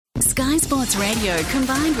Sky Sports Radio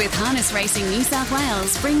combined with Harness Racing New South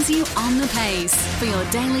Wales brings you On the Pace for your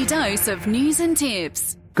daily dose of news and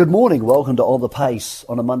tips. Good morning, welcome to On the Pace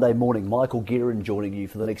on a Monday morning. Michael Guerin joining you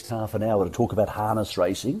for the next half an hour to talk about harness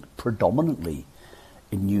racing, predominantly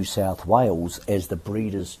in New South Wales, as the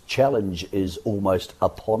Breeders' Challenge is almost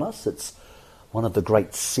upon us. It's one of the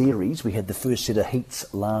great series. We had the first set of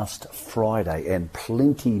heats last Friday and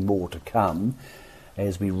plenty more to come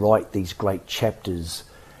as we write these great chapters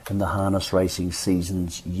in the harness racing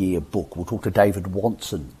season's yearbook. We'll talk to David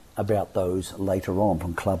Watson about those later on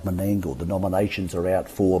from Club Menangle. The nominations are out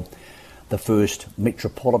for the first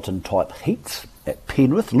Metropolitan type heats at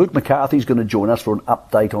Penrith. Luke McCarthy's going to join us for an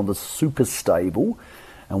update on the Super Stable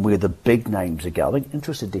and where the big names are going.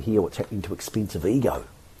 Interested to hear what's happening to Expensive Ego.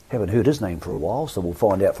 Haven't heard his name for a while, so we'll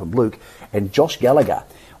find out from Luke. And Josh Gallagher,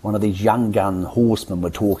 one of these young gun horsemen we're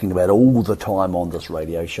talking about all the time on this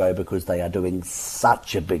radio show because they are doing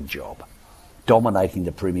such a big job, dominating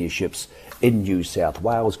the premierships in New South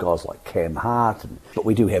Wales, guys like Cam Hart. But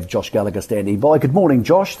we do have Josh Gallagher standing by. Good morning,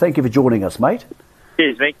 Josh. Thank you for joining us, mate.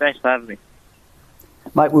 Cheers, Vic. Thanks for having me.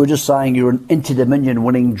 Mate, we were just saying you're an Inter-Dominion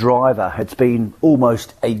winning driver. It's been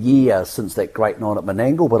almost a year since that great night at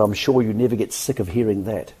Menangle, but I'm sure you never get sick of hearing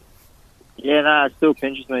that. Yeah, no, it still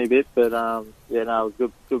pinches me a bit, but it was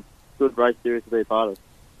good race series to be a part of.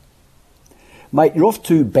 Mate, you're off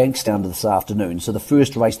to Bankstown this afternoon, so the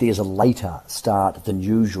first race there's a later start than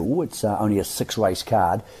usual. It's only a 6-race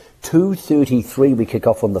card. 2:33 we kick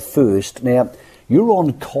off on the first. Now, you're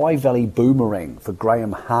on Kai Valley Boomerang for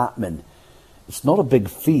Graham Hartman. It's not a big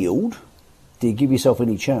field. Do you give yourself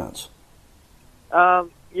any chance?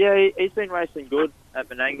 Yeah, he's been racing good at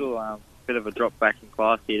Menangle. Bit of a drop back in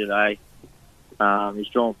class here today. He's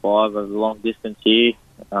drawn 5 over the long distance here.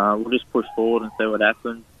 We'll just push forward and see what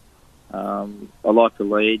happens. I like to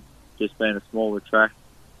lead, just being a smaller track.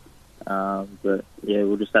 But yeah,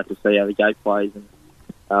 we'll just have to see how the gate plays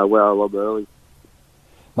and where I lob early.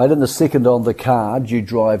 Mate, in the second on the card, you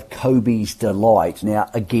drive Kobe's Delight. Now,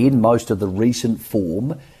 again, most of the recent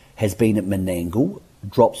form has been at Menangle.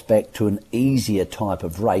 Drops back to an easier type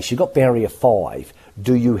of race. You've got barrier 5.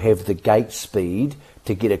 Do you have the gate speed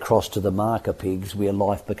to get across to the marker pegs where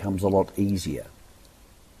life becomes a lot easier?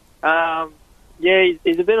 Yeah,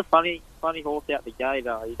 he's a bit of funny horse out the gate.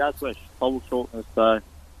 He does wear cobble shortness, so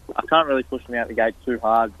I can't really push him out the gate too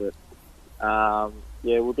hard. But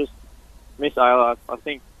we'll just miss Ayla. I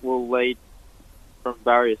think we'll lead from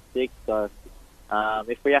barrier 6. So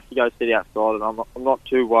if we have to go sit outside, and I'm not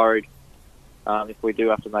too worried if we do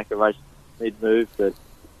have to make a race mid-move. But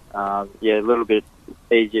a little bit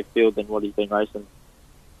easier field than what he's been racing.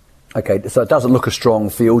 Okay, so it doesn't look a strong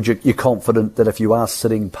field. You're confident that if you are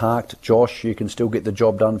sitting parked, Josh, you can still get the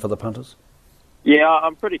job done for the punters? Yeah,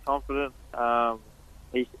 I'm pretty confident.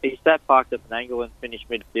 He sat parked at Menangle and finished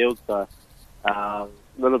midfield, so a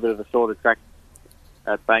little bit of a shorter track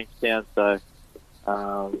at Bankstown, so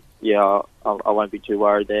I won't be too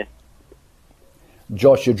worried there.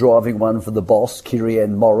 Josh, you're driving one for the boss,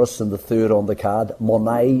 Kiri-Anne Morris, and the third on the card,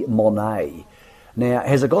 Monet. Now,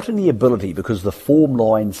 has it got any ability, because the form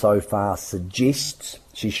line so far suggests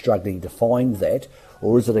she's struggling to find that,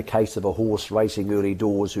 or is it a case of a horse racing early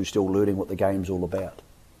doors who's still learning what the game's all about?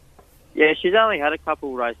 Yeah, she's only had a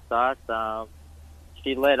couple race starts.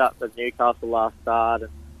 She led up at Newcastle last start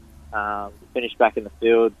and finished back in the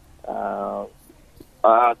field.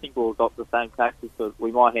 I think we'll adopt the same tactics, but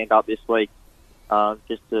we might hand up this week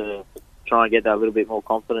just to try and get that little bit more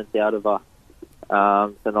confidence out of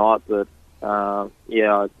her tonight. But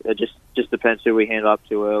it just depends who we hand up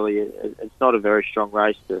to early. It's not a very strong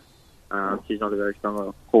race. She's not a very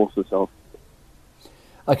strong horse herself.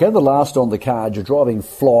 Okay, the last on the card, you're driving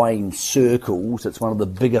Flying Circles. It's one of the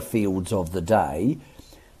bigger fields of the day.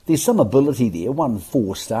 There's some ability there. Won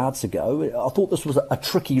 4 starts ago. I thought this was a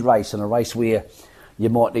tricky race and a race where you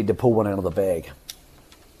might need to pull one out of the bag.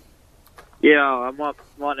 Yeah, I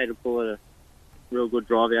might need to pull a real good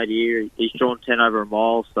drive out here. He's drawn 10 over a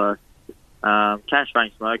mile, so Cash Bang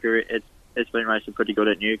Smoker, it's been racing pretty good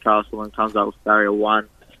at Newcastle and comes up with barrier 1.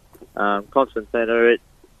 Constant Centre,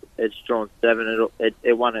 it's drawn 7.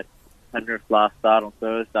 It won at Penrith last start on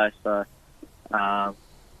Thursday, so I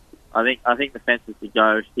think the fence is to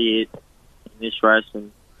go here in this race,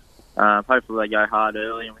 and hopefully they go hard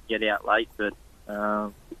early and we get out late. But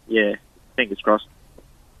fingers crossed.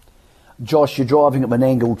 Josh, you're driving at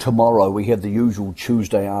Menangle tomorrow. We have the usual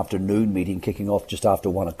Tuesday afternoon meeting kicking off just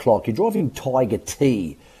after 1 o'clock. You're driving Tiger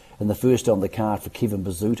T in the first on the card for Kevin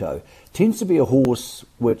Bizzuto. Tends to be a horse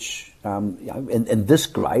which, in this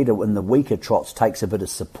grade, or in the weaker trots, takes a bit of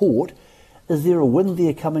support. Is there a win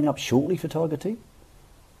there coming up shortly for Tiger T?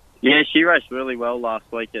 Yeah, she raced really well last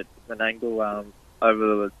week at Menangle over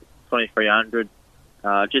the 2300.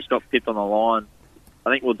 Just got pipped on the line. I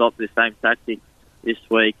think we'll adopt the same tactic this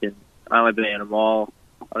week, and only being a mile,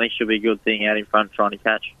 I think she'll be a good thing out in front trying to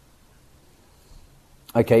catch.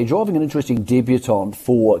 Okay, driving an interesting debutant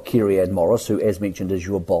for Kiri-Anne Morris, who, as mentioned, is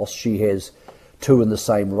your boss. She has 2 in the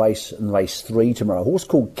same race in race 3 tomorrow. A horse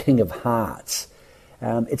called King of Hearts.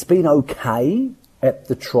 It's been okay at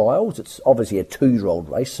the trials. It's obviously a 2-year-old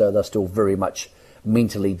race, so they're still very much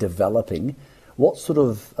mentally developing. What sort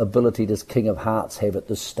of ability does King of Hearts have at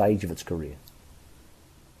this stage of its career?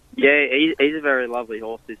 Yeah, he's a very lovely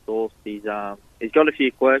horse, this horse. He's got a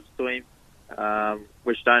few quirks to him,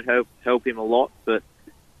 which don't help him a lot, but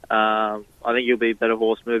I think he'll be a better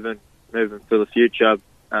horse moving for the future.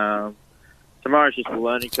 Tomorrow's just a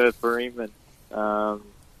learning curve for him, and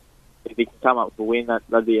if he can come up with a win,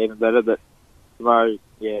 that'd be even better. But tomorrow,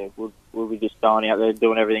 yeah, we'll be just going out there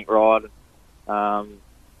doing everything right.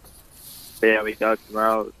 See how we go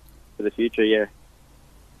tomorrow for the future, yeah.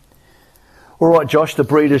 All right, Josh, the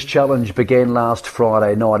Breeders' Challenge began last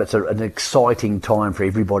Friday night. It's an exciting time for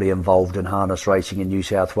everybody involved in harness racing in New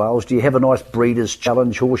South Wales. Do you have a nice Breeders'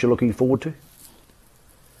 Challenge horse you're looking forward to?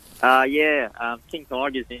 Yeah, King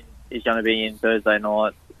Tigers is going to be in Thursday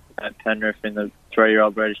night at Penrith in the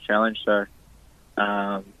 3-year-old Breeders' Challenge, so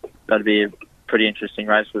that'll be a pretty interesting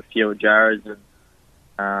race with Field Jarreds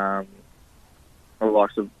and the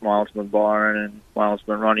likes of Miles Byron and Miles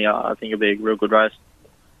Ronnie. I think it'll be a real good race.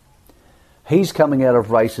 He's coming out of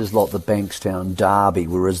races like the Bankstown Derby,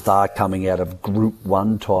 whereas they're coming out of Group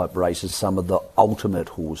 1 type races, some of the ultimate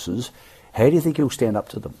horses. How do you think he'll stand up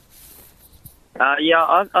to them?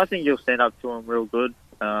 Yeah, I think he'll stand up to him real good.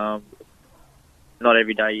 Not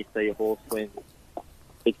every day you see a horse win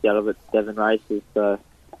 6 out of its 7 races. So,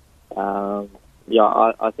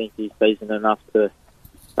 yeah, I think he's seasoned enough to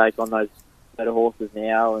take on those better horses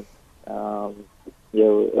now. And, yeah,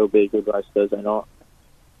 it'll be a good race Thursday night.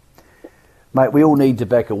 Mate, we all need to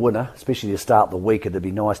back a winner, especially to start the week. It'd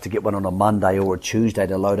be nice to get one on a Monday or a Tuesday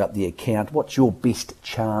to load up the account. What's your best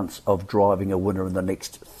chance of driving a winner in the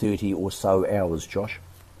next 30 or so hours, Josh?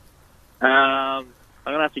 I'm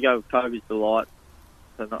going to have to go with Kobe's Delight.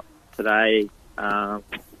 So not today.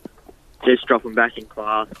 Just drop him back in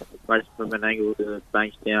class. Race from an angle to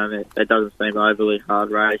Bankstown. It doesn't seem overly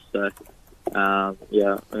hard race. So,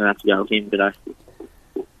 yeah, I'm going to have to go with him today.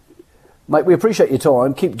 Mate, we appreciate your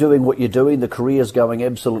time. Keep doing what you're doing. The career's going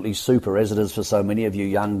absolutely super, as it is for so many of you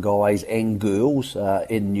young guys and girls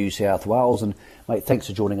in New South Wales. And, mate, thanks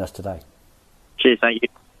for joining us today. Cheers, thank you.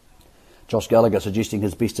 Josh Gallagher suggesting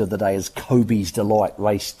his best of the day is Kobe's Delight,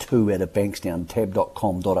 race 2 out of Bankstown,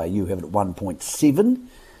 tab.com.au. Have it at 1.7.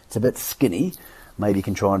 It's a bit skinny. Maybe you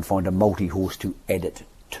can try and find a multi-horse to add it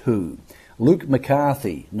to. Luke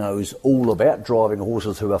McCarthy knows all about driving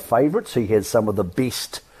horses who are favourites. He has some of the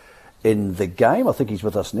best in the game. I think he's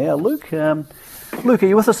with us now. Luke, Luke, are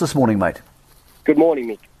you with us this morning, mate? Good morning,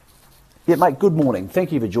 Mick. Yeah, mate, good morning.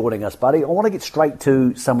 Thank you for joining us, buddy. I want to get straight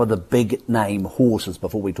to some of the big-name horses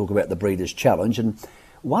before we talk about the Breeders' Challenge. And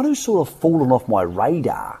one who's sort of fallen off my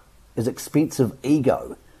radar is Expensive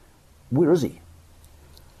Ego. Where is he?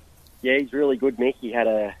 Yeah, he's really good, Mick. He had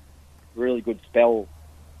a really good spell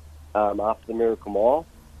after the Miracle Mile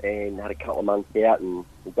and had a couple of months out and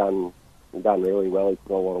done really well. He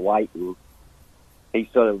put on a lot of weight and he's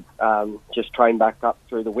sort of just trained back up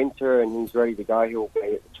through the winter and he's ready to go. He'll be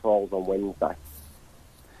at the trials on Wednesday.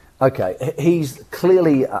 Okay, he's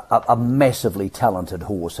clearly a massively talented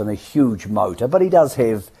horse and a huge motor, but he does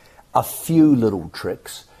have a few little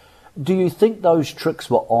tricks. Do you think those tricks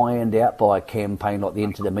were ironed out by a campaign like the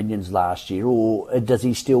Into Dominions last year, or does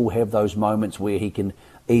he still have those moments where he can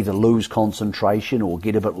either lose concentration or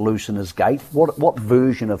get a bit loose in his gait? What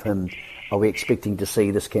version of him are we expecting to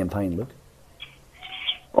see this campaign, Luke?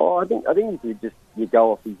 Oh, I think if you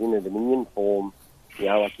go off his Into Dominion form, you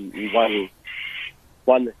know, like he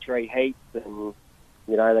won the 3 heats and,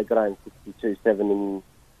 you know, they got home 62.7 in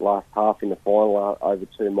last half in the final over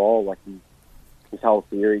 2 mile. Like his whole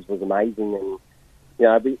series was amazing and, you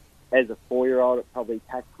know, as a 4-year-old it probably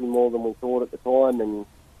taxed him more than we thought at the time and,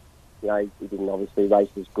 you know, he didn't obviously race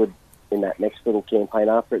as good in that next little campaign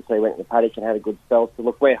after it, so he went in the paddock and had a good spell. So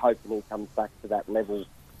look, we're hoping he comes back to that level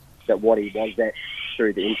that what he was at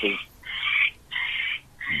through the Inter.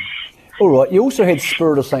 All right, you also had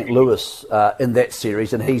Spirit of St. Louis in that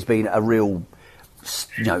series, and he's been a real,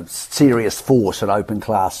 you know, serious force in open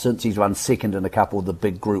class since he's run second in a couple of the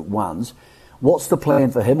big Group 1s. What's the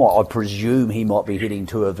plan for him? I presume he might be heading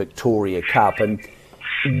to a Victoria Cup, and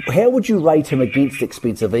how would you rate him against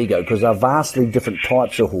Expensive Ego? Because they're vastly different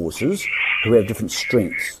types of horses who have different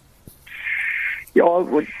strengths. Yeah, I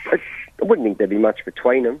wouldn't think there'd be much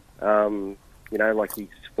between them. Like his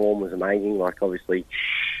form was amazing. Like obviously,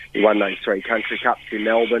 he won those 3 country cups in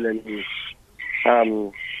Melbourne,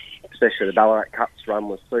 and especially the Ballarat Cups run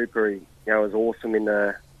was super. He, was awesome in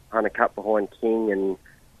the Hunter Cup behind King, and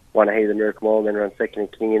won a heat of the Miracle Mile, and then ran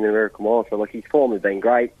second to King in the Miracle Mile. So his form has been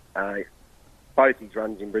great. Both his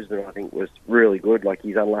runs in Brisbane, I think, was really good. Like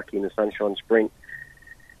he's unlucky in the Sunshine Sprint.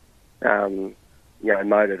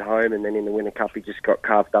 Motored home, and then in the Winter Cup he just got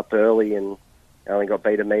carved up early and only got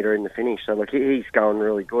beat a metre in the finish. So he's going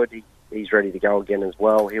really good. He's ready to go again as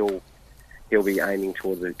well. He'll be aiming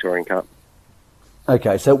towards the Victorian Cup.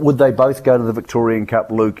 Okay, so would they both go to the Victorian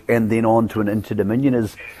Cup, Luke, and then on to an Inter-Dominion?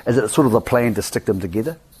 Is it sort of the plan to stick them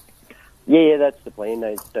together? Yeah, that's the plan.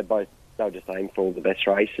 They'll just aim for all the best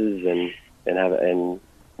races and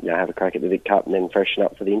have a crack at the Vic Cup and then freshen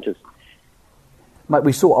up for the Inters. Mate,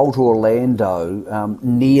 we saw Ultra Orlando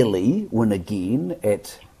nearly win again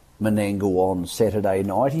at Menangle on Saturday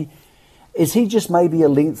night. Is he just maybe a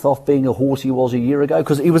length off being a horse he was a year ago?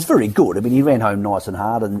 Because he was very good. I mean, he ran home nice and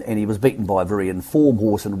hard, and he was beaten by a very informed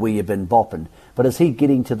horse in We Have Been Boppin'. But is he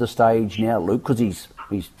getting to the stage now, Luke, because he's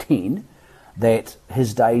 10, that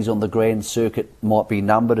his days on the Grand Circuit might be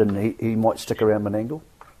numbered and he might stick around Menangle?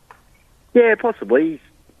 Yeah, possibly.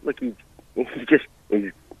 He's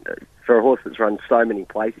for a horse that's run so many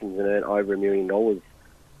placings and earned over $1 million,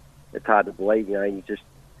 it's hard to believe. He just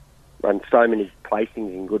runs so many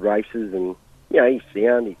placings in good races, and he's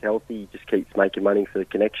sound, he's healthy, he just keeps making money for the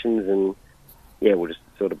connections, and we'll just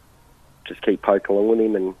sort of just keep poking along with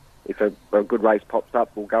him, and if a good race pops up,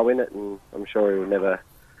 we'll go in it, and I'm sure he'll never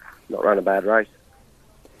not run a bad race.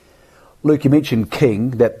 Luke, you mentioned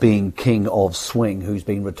King, that being King of Swing, who's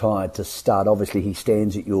been retired to stud. Obviously, he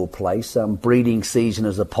stands at your place. Breeding season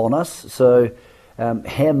is upon us. So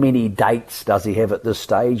how many dates does he have at this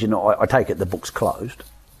stage? And I take it the book's closed.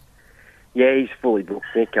 Yeah, he's fully booked,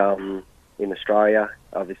 Nick, in Australia.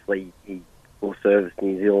 Obviously, he will service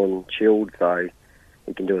New Zealand Shield, so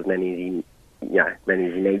he can do as many as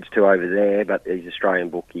he needs to over there. But his Australian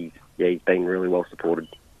book, he's been really well supported.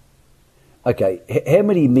 Okay, how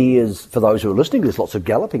many mares, for those who are listening, there's lots of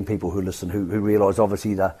galloping people who listen who realise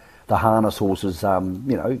obviously the harness horses,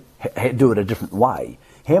 do it a different way.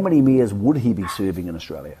 How many mares would he be serving in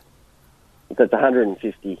Australia? That's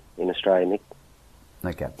 150 in Australia, Nick.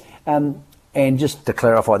 Okay. And just to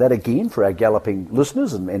clarify that again for our galloping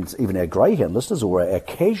listeners and even our greyhound listeners or our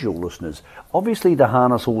casual listeners, obviously the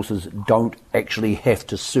harness horses don't actually have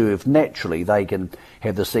to serve naturally. They can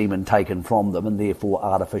have the semen taken from them and therefore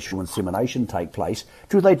artificial insemination take place.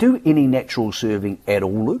 Do they do any natural serving at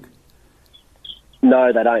all, Luke?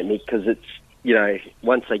 No, they don't, Nick, because it's,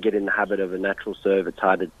 once they get in the habit of a natural serve, it's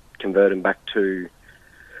hard to convert them back to,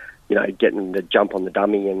 getting them to jump on the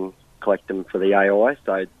dummy and collect them for the AI.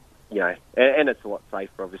 So, and it's a lot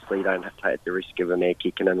safer, obviously. You don't have to take the risk of a mare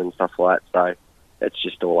kicking them and stuff like that. So it's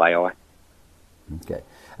just all AI. Okay.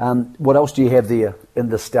 What else do you have there in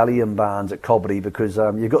the stallion barns at Cobbitty? Because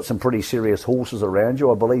you've got some pretty serious horses around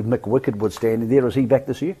you. I believe Mick Wickedwood's standing there. Is he back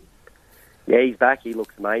this year? Yeah, he's back. He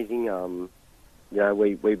looks amazing.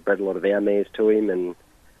 We bred a lot of our mares to him, and,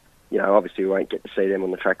 obviously we won't get to see them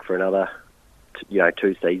on the track for another,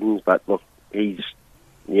 2 seasons. But look, he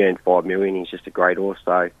earned $5 million. He's just a great horse.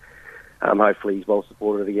 So hopefully he's well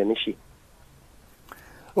supported again this year.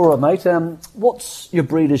 All right, mate. What's your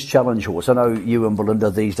Breeders' Challenge horse? I know you and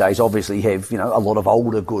Belinda these days obviously have, a lot of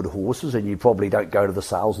older good horses, and you probably don't go to the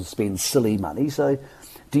sales and spend silly money. So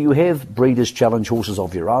do you have Breeders' Challenge horses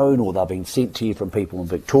of your own, or they're being sent to you from people in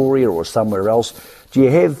Victoria or somewhere else? Do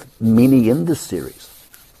you have many in this series?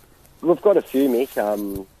 We've got a few,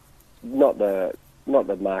 Mick. Not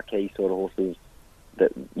the marquee sort of horses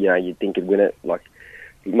that, you'd think would win it. Like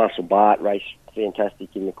Muscle Bart raced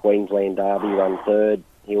fantastic in the Queensland Derby, run third.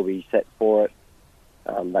 He'll be set for it.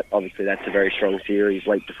 But obviously that's a very strong series.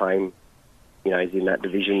 Leap to Fame, is in that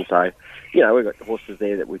division. So, we've got horses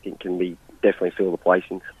there that we think can be definitely fill the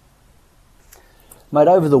placings. Mate,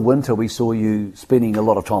 over the winter we saw you spending a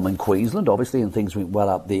lot of time in Queensland, obviously, and things went well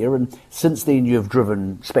up there. And since then you've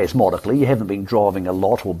driven spasmodically. You haven't been driving a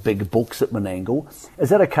lot or big books at Menangle. Is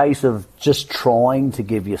that a case of just trying to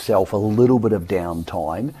give yourself a little bit of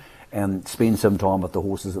downtime and spend some time with the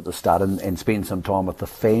horses at the stud and spend some time with the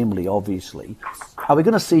family, obviously? Are we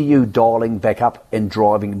going to see you dialing back up and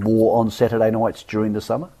driving more on Saturday nights during the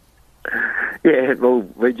summer? Yeah, well,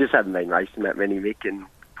 we just haven't been racing that many, Mick, and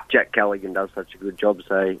Jack Callaghan does such a good job,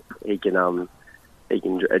 so he can.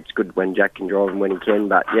 It's good when Jack can drive and when he can.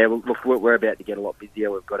 But yeah, look, we're about to get a lot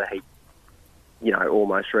busier. We've got a heap,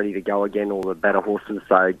 almost ready to go again. All the better horses.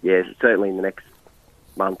 So yeah, certainly in the next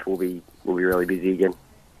month will be really busy again.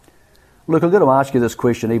 Look, I'm going to ask you this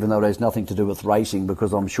question, even though it has nothing to do with racing,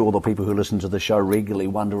 because I'm sure the people who listen to the show regularly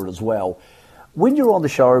wonder it as well. When you're on the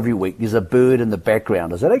show every week, there's a bird in the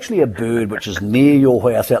background. Is that actually a bird which is near your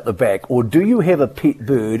house out the back, or do you have a pet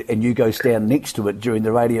bird and you go stand next to it during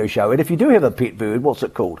the radio show? And if you do have a pet bird, what's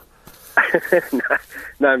it called?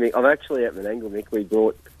 No, Mick, I'm actually at Menangle, Mick. We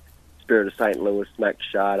brought Spirit of St. Louis, Max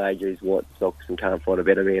Shard, AJ's White Sox, and Can't Fight a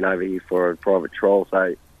Better Man over here for a private trial,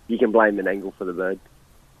 so you can blame Menangle for the bird.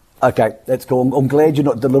 Okay, that's cool. I'm glad you're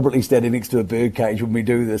not deliberately standing next to a bird cage when we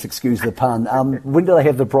do this, excuse the pun. When do they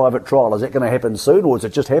have the private trial? Is that going to happen soon, or has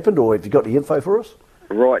it just happened, or have you got the info for us?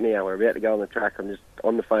 Right now, we're about to go on the track. I'm just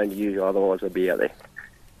on the phone to you, otherwise I'll be out there.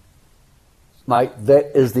 Mate,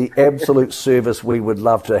 that is the absolute service we would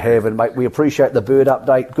love to have. And, mate, we appreciate the bird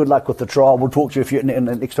update. Good luck with the trial. We'll talk to you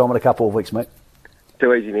next time in a couple of weeks, mate.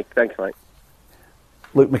 Too easy, Mick. Thanks, mate.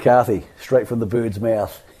 Luke McCarthy, straight from the bird's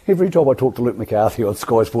mouth. Every time I talk to Luke McCarthy on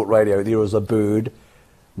Sky Sport Radio, there is a bird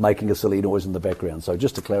making a silly noise in the background. So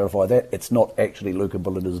just to clarify that, it's not actually Luke and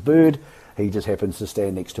Belinda's bird. He just happens to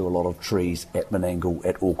stand next to a lot of trees at Menangle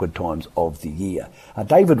at awkward times of the year.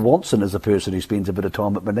 David Watson is a person who spends a bit of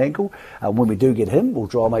time at Menangle. When we do get him, we'll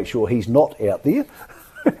try and make sure he's not out there.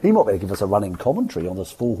 He might be able to give us a running commentary on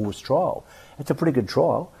this 4-horse trial. It's a pretty good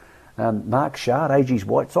trial. Mark Shard, AG's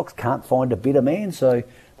White Sox, can't find a better man, so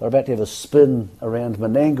they're about to have a spin around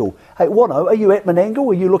Menangle. Hey, Wano, are you at Menangle?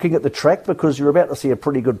 Are you looking at the track? Because you're about to see a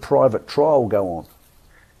pretty good private trial go on.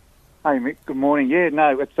 Hey, Mick, good morning. Yeah,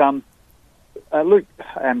 no, it's Luke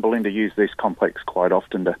and Belinda use this complex quite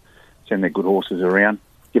often to send their good horses around,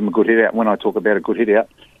 give them a good hit out. When I talk about a good hit out,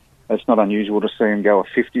 it's not unusual to see them go a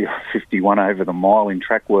 50 or 51 over the mile in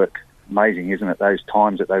track work. Amazing, isn't it, those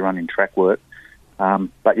times that they run in track work.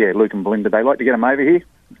 But yeah, Luke and Belinda, they like to get them over here,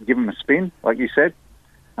 give them a spin, like you said.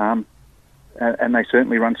 And they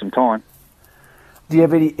certainly run some time. Do you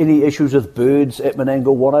have any issues with birds at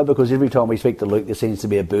Menangle, Wano? Because every time we speak to Luke, there seems to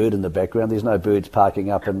be a bird in the background. There's no birds parking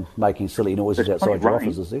up and making silly noises outside your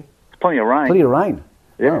office, is there? Plenty of rain. Plenty of rain?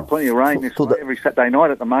 Yeah, oh. Plenty of rain. It's every Saturday night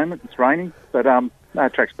at the moment. It's raining. But no, the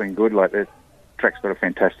track's been good. Like, the track's got a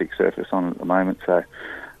fantastic surface on it at the moment. So,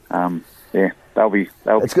 yeah, they'll be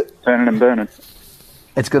turning and burning.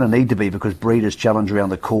 It's going to need to be, because Breeders' Challenge around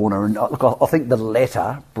the corner. And look, I think the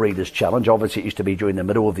latter Breeders' Challenge, obviously it used to be during the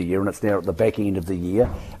middle of the year and it's now at the back end of the year.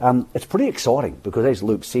 It's pretty exciting because, as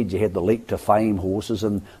Luke said, you had the Leap to Fame horses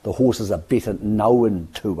and the horses are better known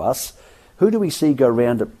to us. Who do we see go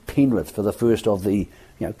round at Penrith for the first of the,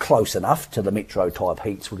 close enough to the Metro type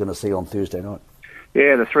heats we're going to see on Thursday night?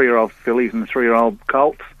 Yeah, the 3-year-old fillies and the 3-year-old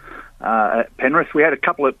colts at Penrith. We had a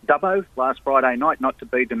couple at Dubbo last Friday night, not to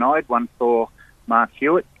be denied. One for Mark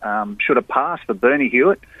Hewitt, should have passed for Bernie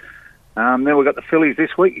Hewitt. Then we've got the fillies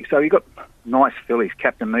this week. So you've got nice fillies.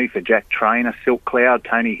 Captain Me for Jack Trainer, Silk Cloud,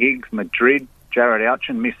 Tony Higgs, Madrid, Jared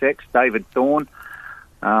Ouchin, Miss X, David Thorne.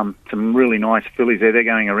 Some really nice fillies there. They're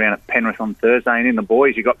going around at Penrith on Thursday. And in the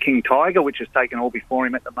boys, you've got King Tiger, which has taken all before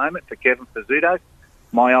him at the moment, for Kevin Fazzuto.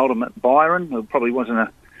 My Ultimate Byron, well, probably wasn't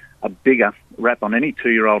a bigger rap on any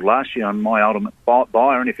 2-year-old last year on My Ultimate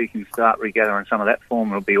Byron. If he can start regathering some of that form,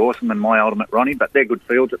 it'll be awesome. And My Ultimate Ronnie, but they're good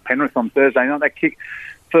fields at Penrith on Thursday night. They kick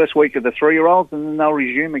first week of the 3-year-olds, and then they'll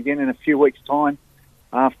resume again in a few weeks' time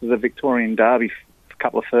after the Victorian Derby, a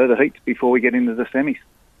couple of further heats before we get into the semis.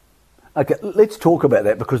 Okay, let's talk about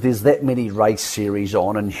that, because there's that many race series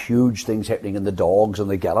on and huge things happening in the dogs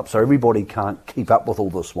and the gallop, so everybody can't keep up with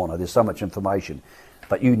all this, Wano. There's so much information.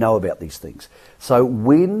 But you know about these things. So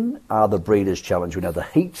when are the Breeders' Challenge? We know the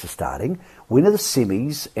heats are starting. When are the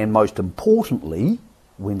semis? And most importantly,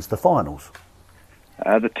 when's the finals?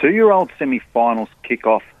 The 2-year-old semi-finals kick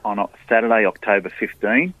off on Saturday, October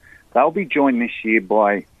 15. They'll be joined this year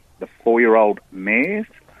by the 4-year-old mares.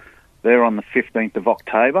 They're on the 15th of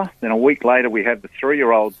October. Then a week later, we have the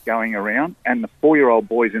 3-year-olds going around and the 4-year-old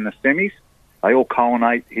boys in the semis. They all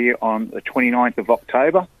culminate here on the 29th of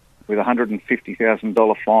October. With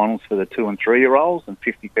 $150,000 finals for the 2- and 3-year-olds and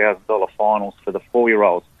 $50,000 finals for the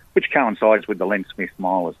 4-year-olds, which coincides with the Len Smith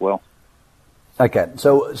Mile as well. Okay,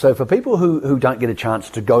 so for people who don't get a chance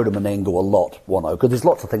to go to Menangle a lot, Wano, because there's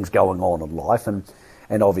lots of things going on in life,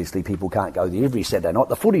 and obviously people can't go there every Saturday night.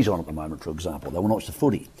 The footy's on at the moment, for example. They will watch the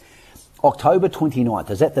footy. October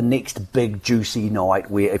 29th, is that the next big juicy night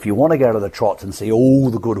where if you want to go to the trots and see all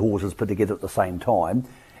the good horses put together at the same time,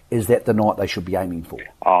 is that the night they should be aiming for?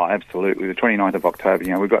 Oh, absolutely. The 29th of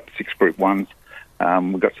October, we've got 6 Group 1s.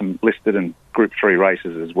 We've got some listed and Group 3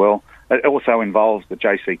 races as well. It also involves the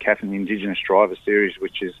JC Caffin Indigenous Driver Series,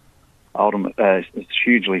 which is it's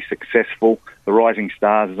hugely successful. The Rising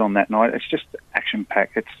Stars is on that night. It's just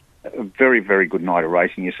action-packed. a very, very good night of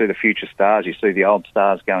racing. You see the future stars, you see the old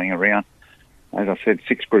stars going around. As I said,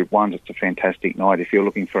 6 Group 1s, it's a fantastic night if you're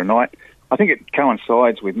looking for a night. I think it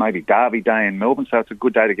coincides with maybe Derby Day in Melbourne, so it's a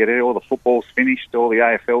good day to get out. All the football's finished, all the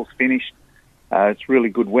AFL's finished. It's really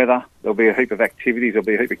good weather. There'll be a heap of activities. There'll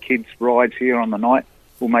be a heap of kids' rides here on the night.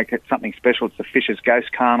 We'll make it something special. It's the Fisher's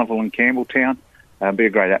Ghost Carnival in Campbelltown. It'll be a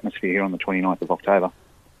great atmosphere here on the 29th of October.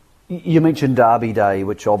 You mentioned Derby Day,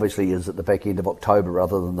 which obviously is at the back end of October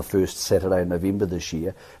rather than the first Saturday in November this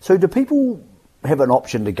year. So do people have an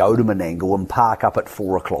option to go to Menangle and park up at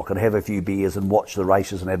 4 o'clock and have a few beers and watch the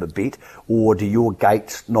races and have a bet, or do your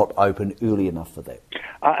gates not open early enough for that?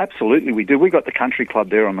 Absolutely, we do. We've got the country club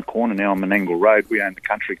there on the corner now on Menangle Road. We own the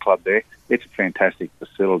country club there. It's a fantastic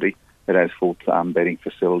facility. It has full betting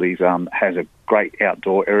facilities, has a great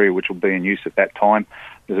outdoor area which will be in use at that time.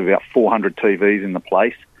 There's about 400 TVs in the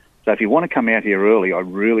place. So if you want to come out here early, I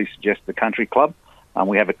really suggest the country club.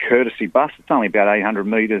 We have a courtesy bus. It's only about 800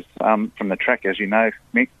 metres from the track, as you know,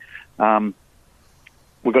 Mick.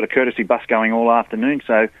 We've got a courtesy bus going all afternoon,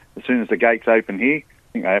 so as soon as the gates open here,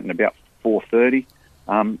 I think they open about 4:30,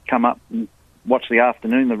 come up and watch the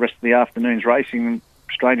afternoon, the rest of the afternoon's racing, and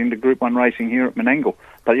straight into Group 1 racing here at Menangle.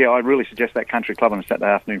 But yeah, I really suggest that country club on a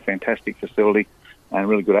Saturday afternoon. Fantastic facility and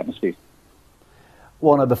really good atmosphere.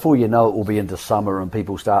 Well, before you know it, we'll be into summer and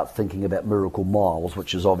people start thinking about Miracle Miles,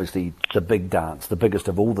 which is obviously the big dance, the biggest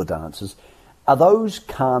of all the dances. Are those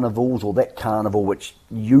carnivals, or that carnival which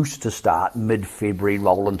used to start mid-February,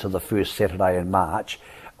 roll into the first Saturday in March,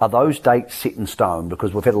 are those dates set in stone?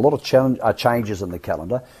 Because we've had a lot of changes in the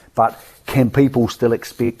calendar, but can people still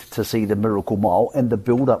expect to see the Miracle Mile and the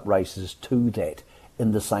build-up races to that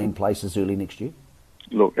in the same places early next year?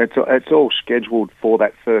 Look, it's all scheduled for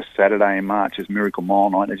that first Saturday in March as Miracle Mile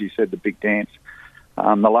Night, as you said, the big dance.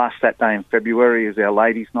 The last Saturday in February is our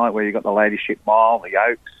Ladies' Night, where you've got the Ladyship Mile, the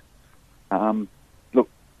Oaks. Look,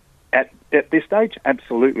 at this stage,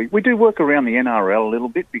 absolutely. We do work around the NRL a little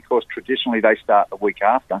bit because traditionally they start the week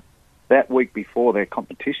after. That week before their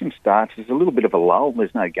competition starts, there's a little bit of a lull.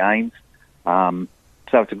 There's no games. So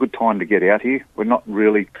it's a good time to get out here. We're not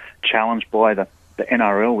really challenged by the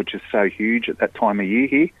NRL, which is so huge at that time of year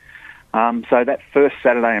here. So that first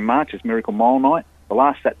Saturday in March is Miracle Mile Night. The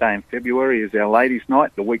last Saturday in February is our Ladies'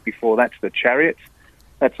 Night. The week before that's the Chariots.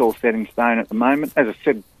 That's all set in stone at the moment. As I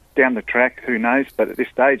said, down the track, who knows? But at this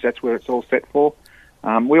stage, that's where it's all set for.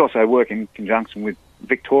 We also work in conjunction with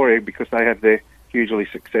Victoria because they have their hugely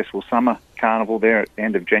successful summer carnival there at the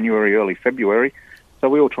end of January, early February. So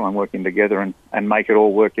we all try and work in together and make it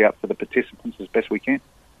all work out for the participants as best we can.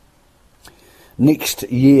 Next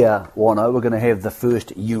year, Wano, we're going to have the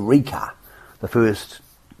first Eureka, the first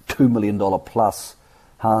 $2 million plus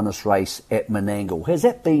harness race at Menangle. Has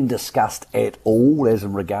that been discussed at all as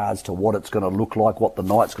in regards to what it's going to look like, what the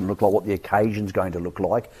night's going to look like, what the occasion's going to look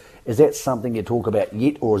like? Is that something you talk about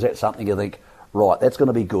yet, or is that something you think, right, that's going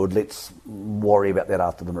to be good, let's worry about that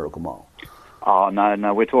after the Miracle Mile? Oh,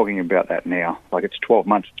 no, we're talking about that now. Like, it's 12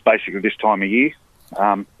 months. It's basically this time of year.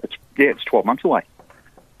 It's 12 months away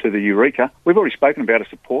to the Eureka. We've already spoken about a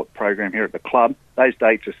support program here at the club. Those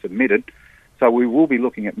dates are submitted. So we will be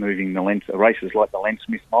looking at moving the races like the Len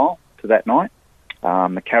Smith Mile to that night,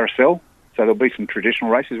 the Carousel. So there'll be some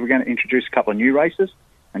traditional races. We're going to introduce a couple of new races,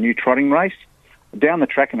 a new trotting race. Down the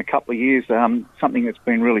track in a couple of years, something that's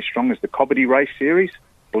been really strong is the Cobbity Race Series.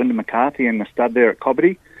 Belinda McCarthy and the stud there at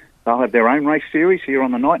Cobbity. They'll have their own race series here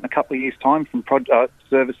on the night in a couple of years' time from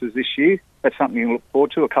services this year. That's something you look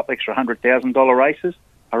forward to, a couple extra $100,000 races.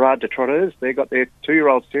 Harad de Trotteurs, they've got their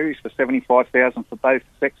 2-year-old series for $75,000 for both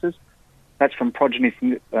sexes. That's from Progeny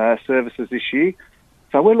Services this year.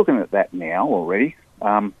 So we're looking at that now already.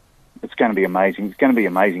 It's going to be amazing. It's going to be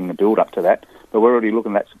amazing, the build-up to that. But we're already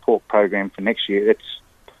looking at that support program for next year.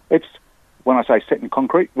 It's when I say set in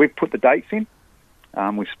concrete, we've put the dates in.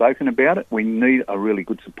 We've spoken about it. We need a really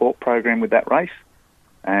good support program with that race.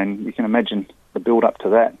 And you can imagine the build-up to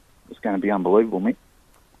that is going to be unbelievable, Mick.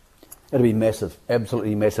 It'll be massive,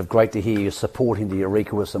 absolutely massive. Great to hear you supporting the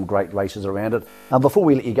Eureka with some great races around it. Before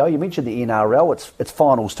we let you go, you mentioned the NRL. It's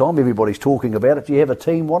finals time. Everybody's talking about it. Do you have a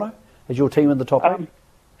team, Wano? Is your team in the top 8?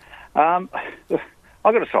 I've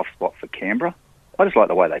got a soft spot for Canberra. I just like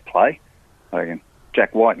the way they play.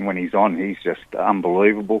 Jack Whiten, when he's on, he's just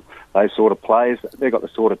unbelievable. Those sort of players, they've got the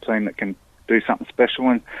sort of team that can do something special.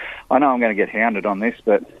 And I know I'm going to get hounded on this,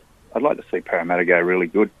 but I'd like to see Parramatta go really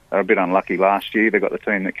good. They were a bit unlucky last year. They've got the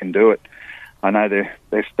team that can do it. I know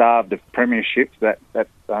they're starved of premierships.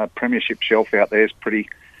 That premiership shelf out there is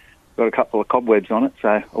got a couple of cobwebs on it, so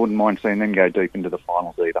I wouldn't mind seeing them go deep into the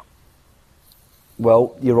finals either.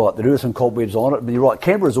 Well, you're right. There are some cobwebs on it, but you're right.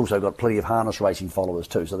 Canberra's also got plenty of harness racing followers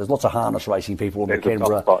too. So there's lots of harness racing people in the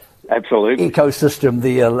Canberra absolutely ecosystem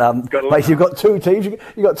there. Mate, you've got two teams. You've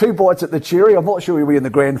got two bites at the cherry. I'm not sure you'll be in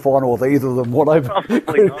the grand final with either of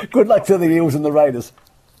them. Good luck to the Eels and the Raiders.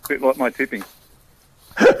 A bit like my tipping.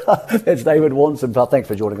 That's David Watson. Thanks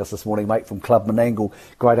for joining us this morning, mate, from Club Menangle.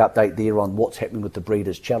 Great update there on what's happening with the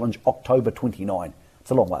Breeders' Challenge, October 29. It's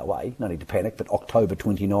a long way away, no need to panic, but October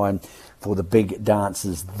 29 for the big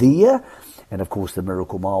dances there. And, of course, the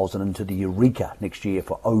Miracle Miles and into the Eureka next year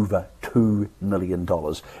for over $2 million.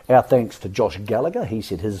 Our thanks to Josh Gallagher. He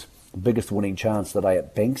said his biggest winning chance today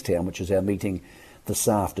at Bankstown, which is our meeting this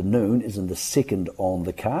afternoon, is in the second on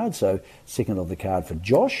the card. So, second on the card for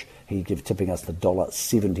Josh. He's tipping us the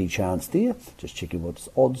 $1.70 chance there. Just checking what's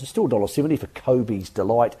odds. It's still $1.70 for Kobe's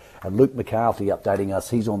Delight. And Luke McCarthy updating us.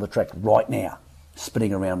 He's on the track right now,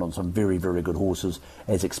 spinning around on some very, very good horses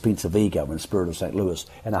as Expensive Ego and Spirit of St. Louis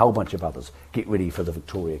and a whole bunch of others get ready for the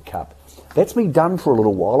Victoria Cup. That's me done for a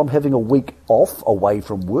little while. I'm having a week off away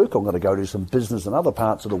from work. I'm going to go do some business in other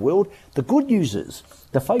parts of the world. The good news is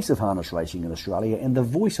the face of harness racing in Australia and the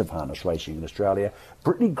voice of harness racing in Australia,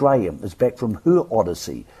 Brittany Graham, is back from her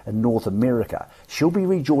odyssey in North America. She'll be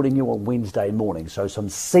rejoining you on Wednesday morning, so some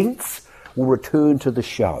sense will return to the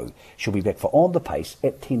show. She'll be back for On the Pace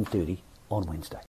at 10:30 on Wednesday.